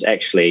applications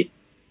actually,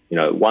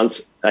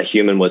 once a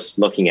human was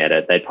looking at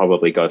it, they'd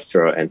probably go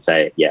through it and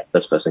say, yeah,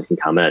 this person can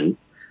come in.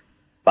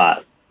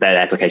 But that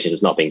application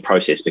is not being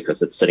processed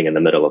because it's sitting in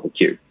the middle of a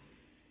queue,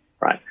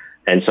 right?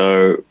 And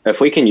so if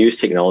we can use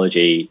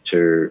technology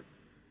to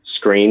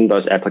screen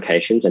those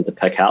applications and to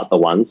pick out the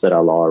ones that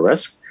are lower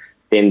risk,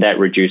 then that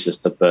reduces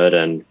the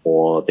burden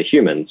for the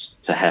humans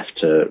to have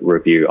to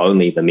review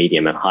only the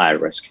medium and higher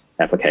risk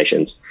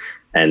applications.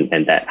 And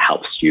that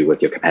helps you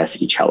with your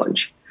capacity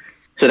challenge.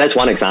 So that's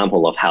one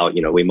example of how,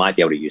 we might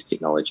be able to use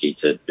technology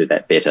to do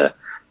that better.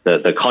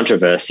 The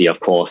controversy, of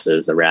course,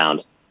 is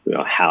around,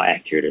 how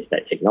accurate is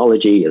that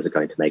technology? Is it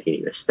going to make any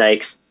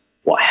mistakes?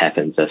 What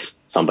happens if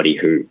somebody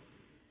who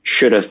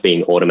should have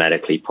been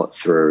automatically put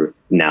through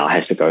now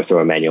has to go through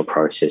a manual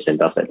process, and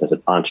does that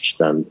disadvantage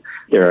them?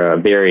 There are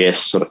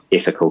various sort of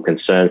ethical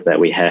concerns that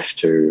we have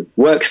to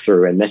work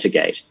through and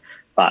mitigate.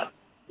 But,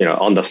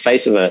 on the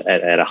face of it,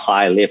 at a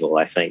high level,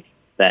 I think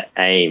that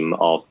aim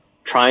of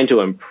trying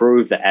to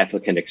improve the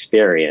applicant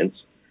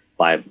experience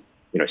by,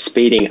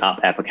 speeding up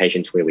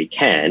applications where we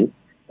can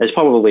is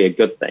probably a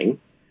good thing.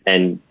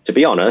 And to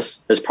be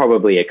honest, is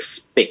probably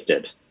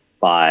expected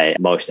by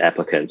most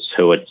applicants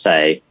who would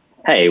say,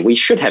 hey, we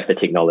should have the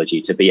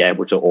technology to be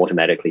able to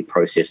automatically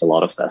process a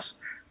lot of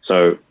this.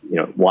 So,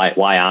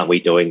 why aren't we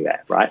doing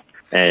that, right?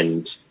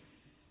 And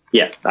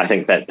yeah, I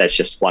think that's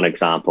just one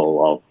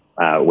example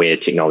of where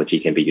technology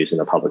can be used in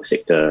the public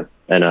sector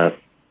in a,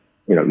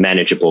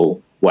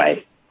 manageable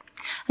way.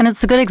 And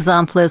it's a good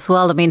example as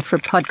well. I mean, for a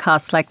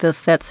podcast like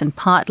this, that's in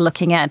part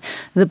looking at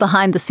the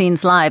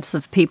behind-the-scenes lives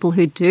of people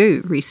who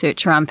do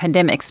research around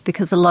pandemics,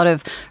 because a lot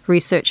of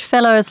research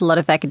fellows, a lot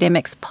of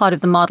academics, part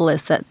of the model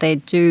is that they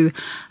do,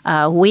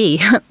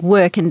 we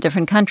work in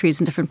different countries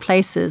and different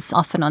places,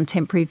 often on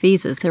temporary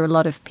visas. There are a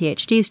lot of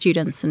PhD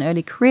students and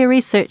early career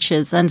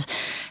researchers and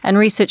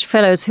research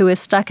fellows who are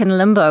stuck in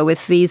limbo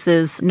with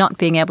visas not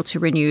being able to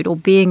renewed or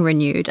being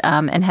renewed,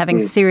 and having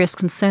serious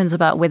concerns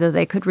about whether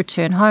they could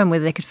return home,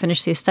 whether they could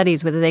finish their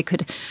studies, whether they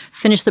could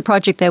finish the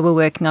project they were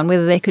working on,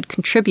 whether they could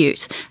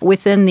contribute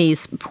within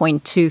these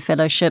point two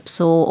fellowships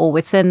or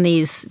within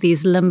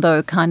these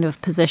limbo kind of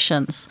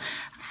positions.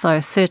 So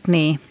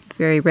certainly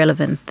very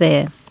relevant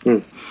there.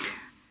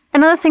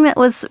 Another thing that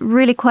was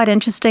really quite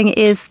interesting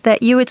is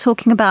that you were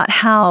talking about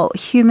how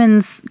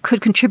humans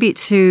could contribute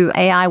to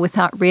AI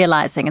without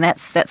realizing, and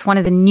that's one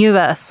of the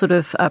newer sort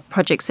of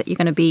projects that you're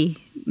going to be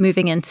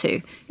moving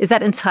into. Is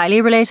that entirely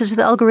related to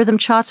the algorithm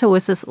charter, or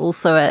is this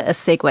also a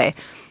segue?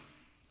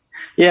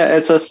 Yeah,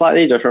 it's a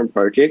slightly different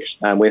project.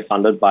 We're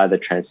funded by the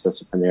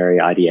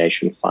Transdisciplinary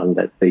Ideation Fund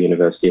at the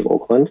University of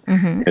Auckland.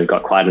 We've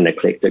got quite an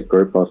eclectic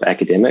group of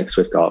academics.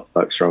 We've got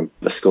folks from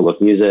the School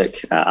of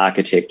Music,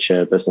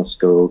 Architecture, Business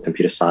School,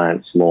 Computer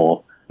Science,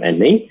 Law, and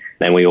me.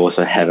 And we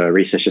also have a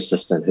research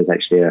assistant who's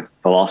actually a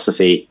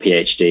philosophy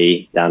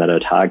PhD down at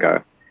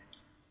Otago.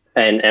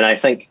 And I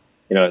think,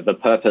 the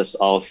purpose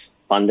of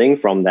funding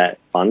from that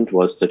fund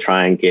was to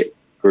try and get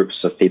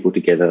groups of people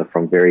together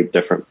from very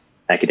different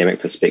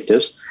academic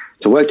perspectives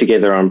to work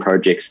together on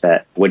projects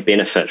that would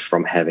benefit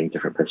from having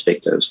different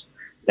perspectives.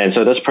 And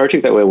so this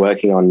project that we're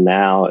working on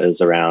now is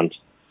around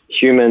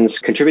humans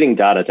contributing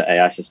data to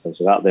AI systems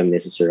without them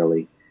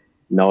necessarily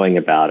knowing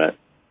about it.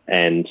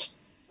 And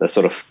the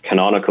sort of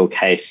canonical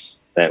case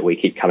that we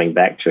keep coming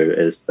back to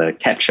is the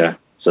capture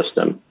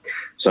system.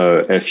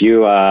 So if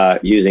you are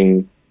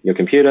using your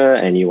computer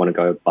and you want to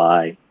go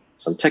buy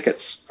some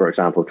tickets, for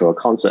example, to a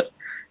concert,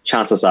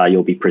 chances are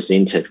you'll be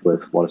presented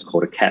with what is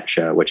called a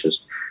capture, which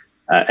is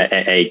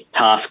a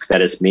task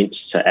that is meant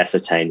to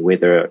ascertain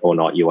whether or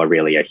not you are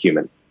really a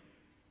human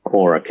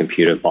or a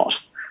computer bot,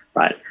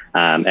 right?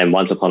 And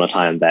once upon a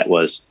time, that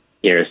was,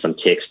 here is some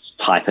text,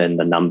 type in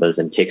the numbers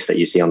and text that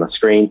you see on the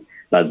screen.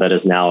 That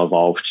has now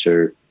evolved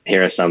to,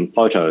 here are some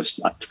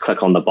photos,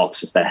 click on the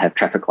boxes that have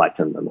traffic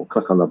lights in them, or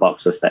click on the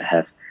boxes that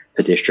have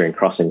pedestrian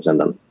crossings in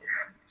them.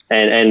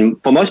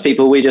 And for most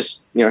people, we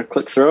just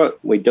click through it.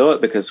 We do it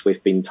because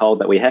we've been told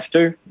that we have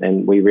to,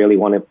 and we really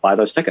want to buy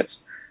those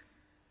tickets.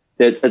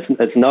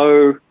 It's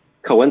no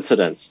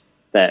coincidence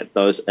that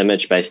those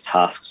image-based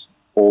tasks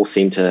all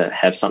seem to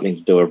have something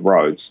to do with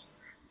roads.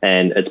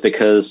 And it's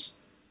because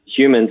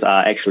humans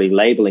are actually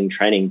labeling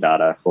training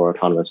data for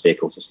autonomous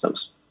vehicle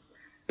systems.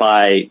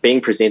 By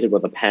being presented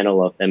with a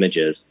panel of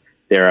images,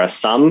 there are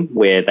some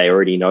where they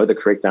already know the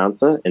correct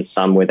answer and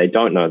some where they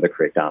don't know the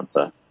correct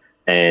answer.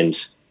 And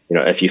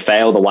if you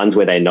fail the ones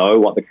where they know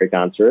what the correct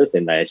answer is,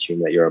 then they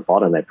assume that you're a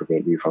bot and they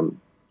prevent you from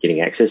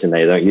getting access and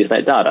they don't use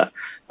that data.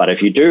 But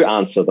if you do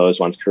answer those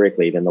ones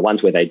correctly, then the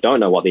ones where they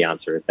don't know what the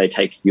answer is, they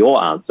take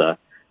your answer,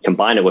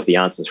 combine it with the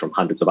answers from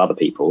hundreds of other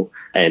people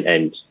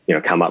and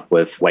come up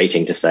with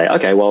weighting to say,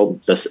 okay, well,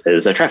 this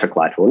is a traffic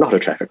light or not a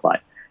traffic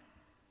light.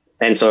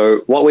 And so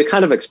what we're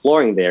kind of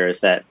exploring there is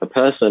that the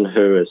person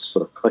who is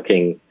sort of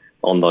clicking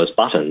on those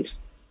buttons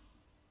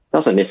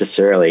doesn't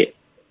necessarily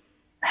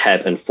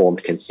have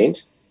informed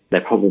consent. They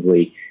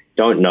probably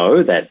don't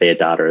know that their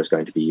data is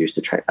going to be used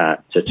to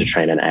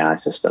train an AI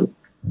system.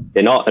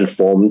 They're not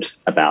informed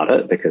about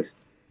it because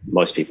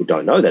most people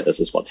don't know that this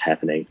is what's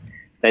happening.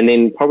 And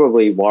then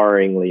probably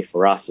worryingly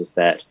for us is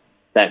that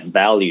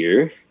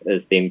value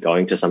is then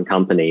going to some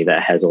company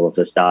that has all of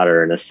this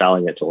data and is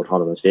selling it to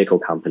autonomous vehicle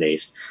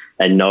companies,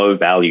 and no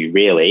value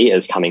really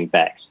is coming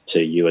back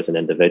to you as an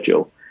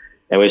individual.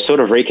 And we're sort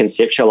of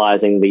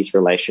reconceptualizing these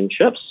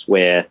relationships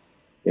where,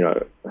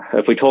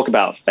 if we talk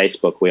about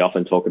Facebook, we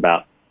often talk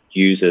about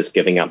users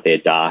giving up their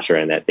data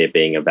and that there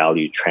being a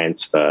value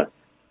transfer.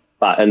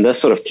 But in this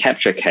sort of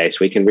capture case,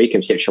 we can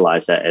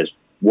reconceptualize that as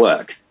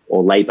work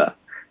or labor,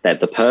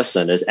 that the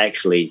person is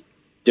actually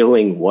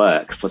doing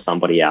work for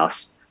somebody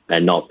else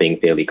and not being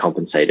fairly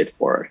compensated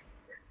for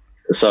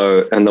it.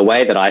 So in the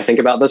way that I think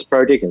about this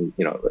project, and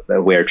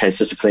we're a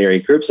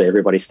transdisciplinary group, so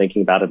everybody's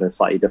thinking about it in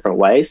slightly different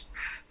ways.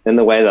 And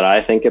the way that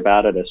I think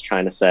about it is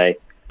trying to say,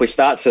 if we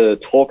start to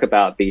talk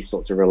about these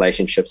sorts of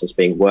relationships as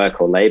being work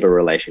or labor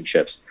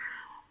relationships,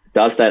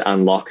 does that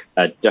unlock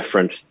a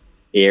different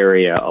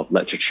area of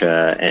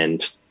literature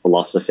and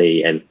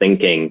philosophy and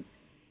thinking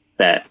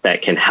that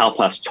can help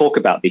us talk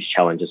about these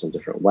challenges in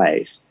different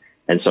ways?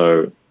 And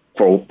so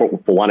for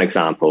one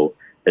example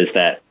is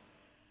that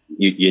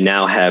you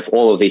now have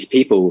all of these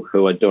people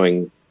who are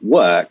doing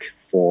work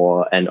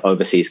for an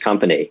overseas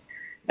company.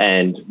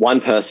 And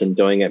one person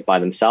doing it by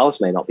themselves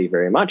may not be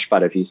very much,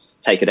 but if you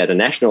take it at a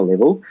national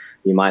level,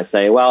 you might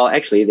say, well,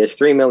 actually, there's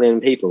 3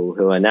 million people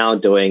who are now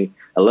doing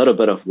a little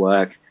bit of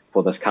work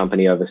for this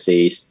company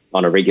overseas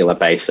on a regular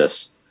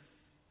basis.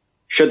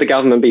 Should the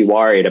government be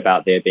worried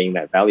about there being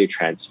that value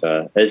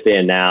transfer? Is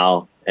there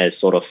now as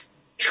sort of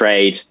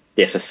trade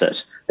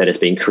deficit that has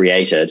been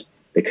created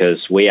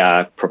because we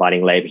are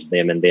providing labor to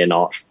them and they're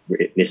not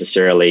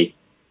necessarily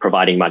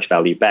providing much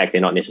value back.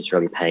 They're not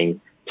necessarily paying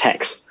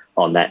tax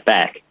on that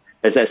back.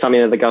 Is that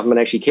something that the government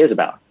actually cares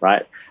about,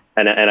 right?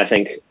 And I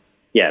think,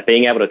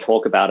 being able to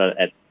talk about it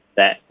at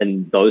that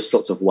in those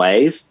sorts of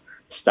ways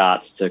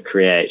starts to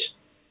create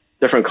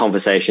different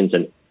conversations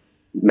and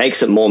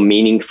makes it more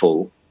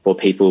meaningful for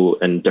people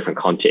in different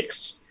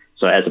contexts.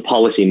 So as a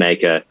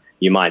policymaker,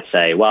 you might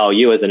say, well,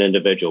 you as an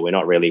individual, we're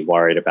not really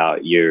worried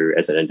about you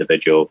as an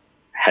individual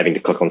having to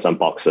click on some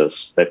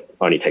boxes that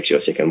only takes you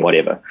a second,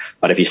 whatever.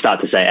 But if you start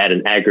to say at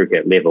an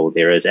aggregate level,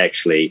 there is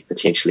actually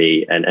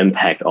potentially an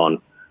impact on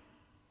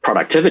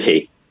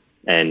productivity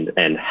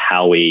and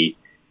how we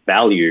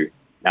value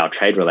our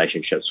trade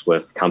relationships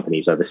with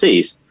companies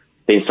overseas,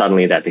 then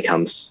suddenly that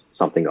becomes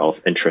something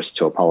of interest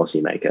to a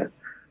policymaker.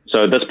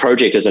 So this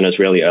project is in its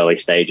really early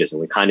stages,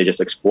 and we're kind of just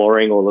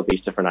exploring all of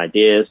these different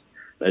ideas.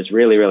 It's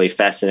really, really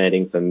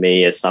fascinating for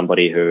me as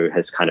somebody who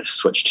has kind of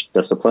switched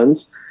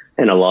disciplines.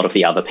 And a lot of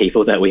the other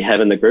people that we have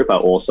in the group are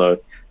also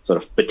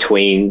sort of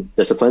between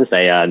disciplines.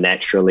 They are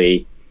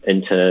naturally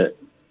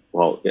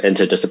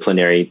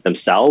interdisciplinary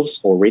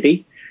themselves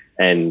already.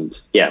 And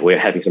we're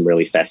having some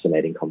really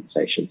fascinating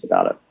conversations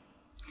about it.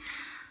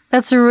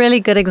 That's a really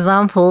good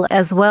example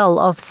as well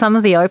of some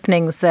of the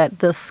openings that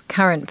this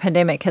current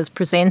pandemic has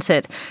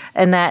presented,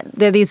 and that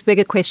there are these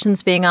bigger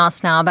questions being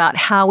asked now about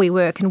how we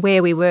work and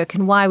where we work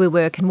and why we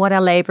work and what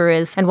our labour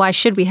is and why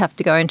should we have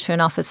to go into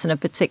an office in a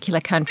particular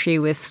country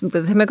with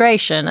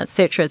immigration, et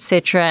cetera,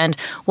 and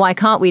why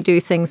can't we do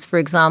things, for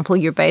example,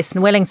 you're based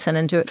in Wellington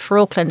and do it for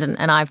Auckland,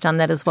 and I've done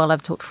that as well.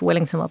 I've taught for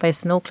Wellington while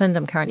based in Auckland.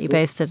 I'm currently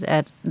based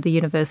at the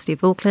University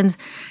of Auckland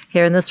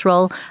here in this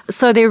role.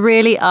 So there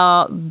really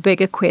are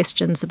bigger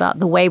questions about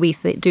the way we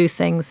do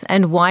things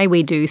and why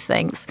we do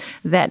things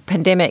that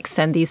pandemics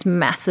and these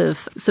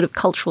massive sort of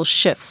cultural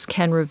shifts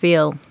can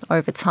reveal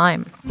over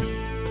time.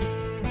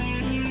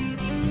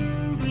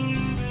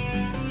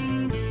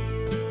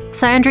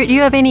 So, Andrew, do you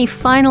have any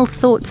final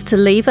thoughts to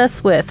leave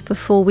us with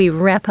before we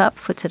wrap up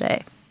for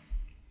today?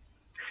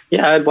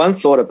 Yeah, I had one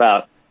thought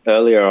about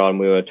earlier on,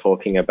 we were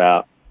talking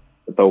about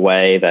the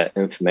way that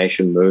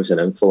information moves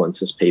and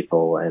influences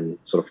people and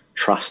sort of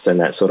trust and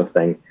that sort of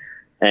thing.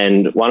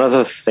 And one of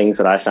the things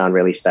that I found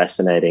really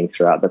fascinating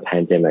throughout the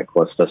pandemic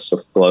was the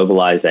sort of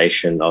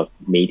globalization of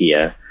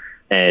media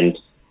and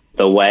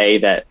the way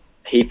that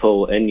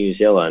people in New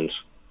Zealand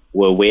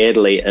were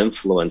weirdly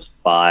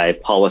influenced by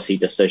policy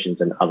decisions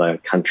in other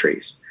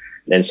countries.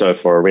 And so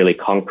for a really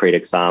concrete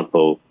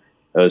example,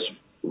 it was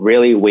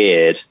really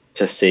weird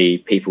to see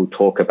people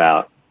talk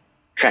about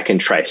track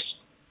and trace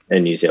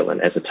in New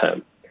Zealand as a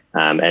term,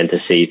 and to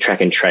see track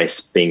and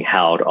trace being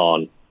held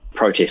on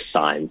protest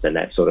signs and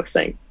that sort of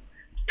thing.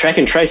 Track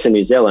and trace in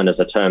New Zealand is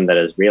a term that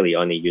is really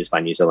only used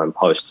by New Zealand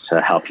Post to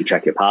help you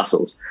track your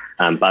parcels.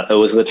 But it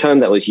was the term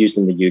that was used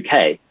in the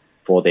UK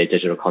for their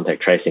digital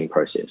contact tracing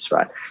process,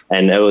 right?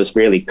 And it was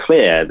really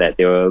clear that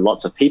there were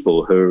lots of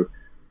people who,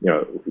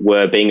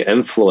 were being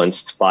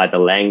influenced by the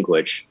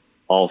language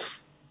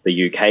of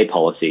the UK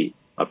policy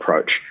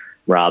approach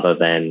rather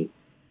than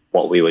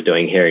what we were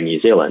doing here in New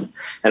Zealand.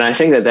 And I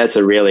think that that's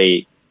a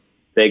really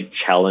big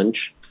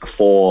challenge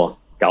for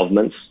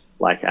governments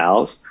like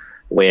ours,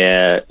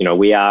 where,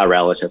 we are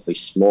relatively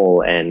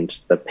small and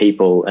the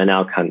people in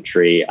our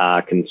country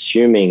are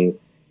consuming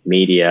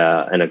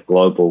media in a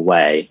global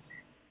way.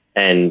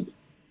 And,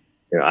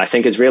 I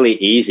think it's really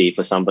easy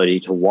for somebody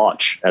to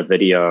watch a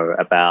video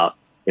about,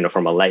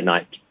 from a late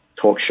night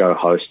talk show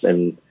host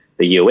in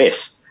the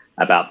US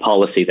about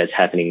policy that's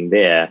happening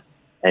there.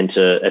 And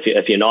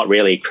if you're not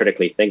really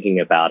critically thinking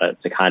about it,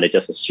 to kind of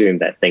just assume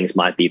that things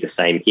might be the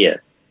same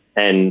here.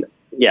 And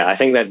I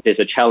think that there's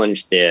a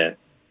challenge there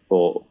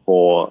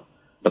for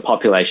the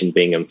population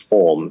being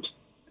informed,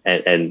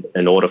 and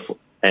in order for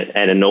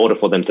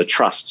them to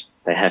trust,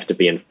 they have to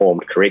be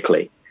informed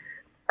correctly.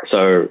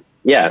 So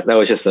that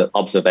was just an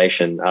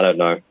observation. I don't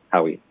know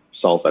how we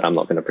solve it. I'm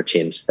not going to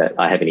pretend that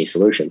I have any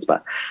solutions,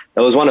 but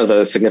that was one of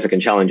the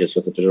significant challenges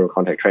with the digital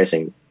contact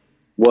tracing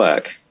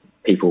work.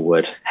 People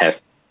would have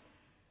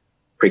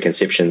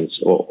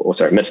preconceptions or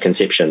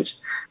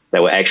misconceptions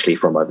that were actually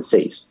from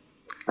overseas.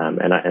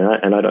 And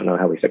I don't know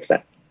how we fix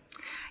that.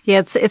 Yeah,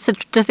 it's a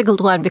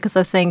difficult one because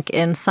I think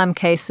in some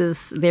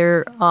cases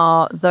there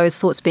are those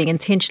thoughts being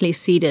intentionally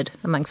seeded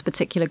amongst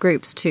particular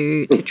groups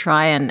to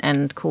try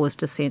and cause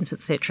dissent,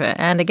 etc.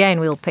 And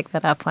again, we'll pick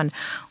that up on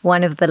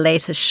one of the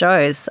latest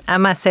shows. I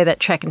must say that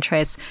track and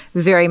trace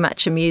very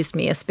much amused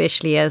me,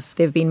 especially as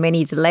there have been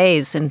many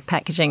delays in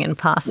packaging and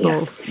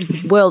parcels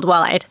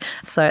worldwide.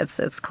 So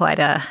it's quite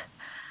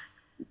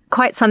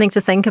something to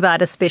think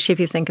about, especially if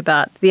you think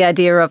about the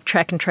idea of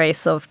track and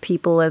trace of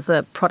people as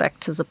a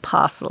product, as a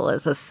parcel,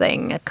 as a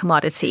thing, a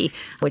commodity,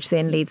 which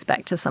then leads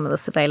back to some of the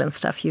surveillance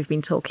stuff you've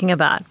been talking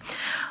about.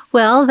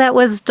 Well, that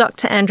was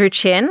Dr. Andrew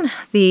Chen,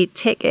 the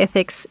tech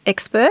ethics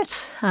expert,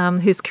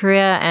 whose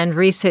career and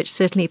research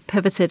certainly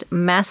pivoted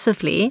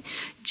massively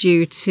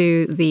due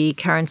to the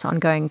current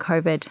ongoing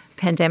COVID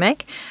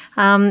pandemic,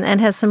 and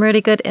has some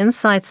really good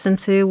insights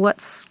into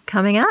what's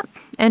coming up.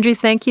 Andrew,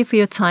 thank you for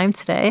your time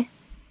today.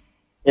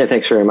 Yeah,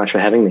 thanks very much for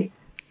having me.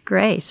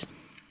 Great.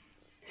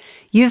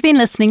 You've been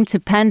listening to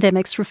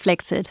Pandemics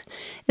Reflected,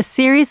 a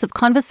series of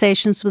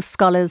conversations with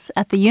scholars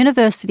at the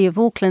University of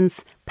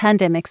Auckland's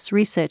Pandemics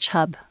Research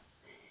Hub.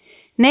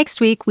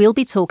 Next week, we'll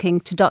be talking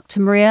to Dr.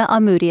 Maria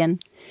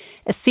Armoudian,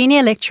 a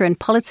senior lecturer in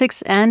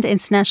politics and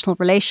international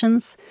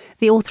relations,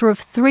 the author of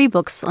 3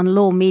 books on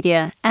law,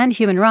 media, and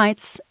human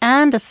rights,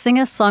 and a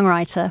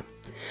singer-songwriter.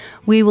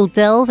 We will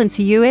delve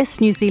into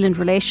US-New Zealand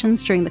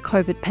relations during the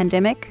COVID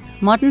pandemic,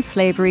 modern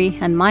slavery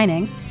and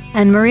mining,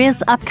 and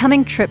Maria's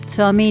upcoming trip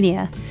to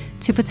Armenia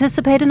to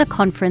participate in a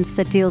conference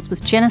that deals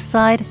with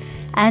genocide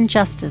and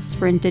justice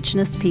for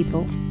Indigenous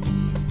people.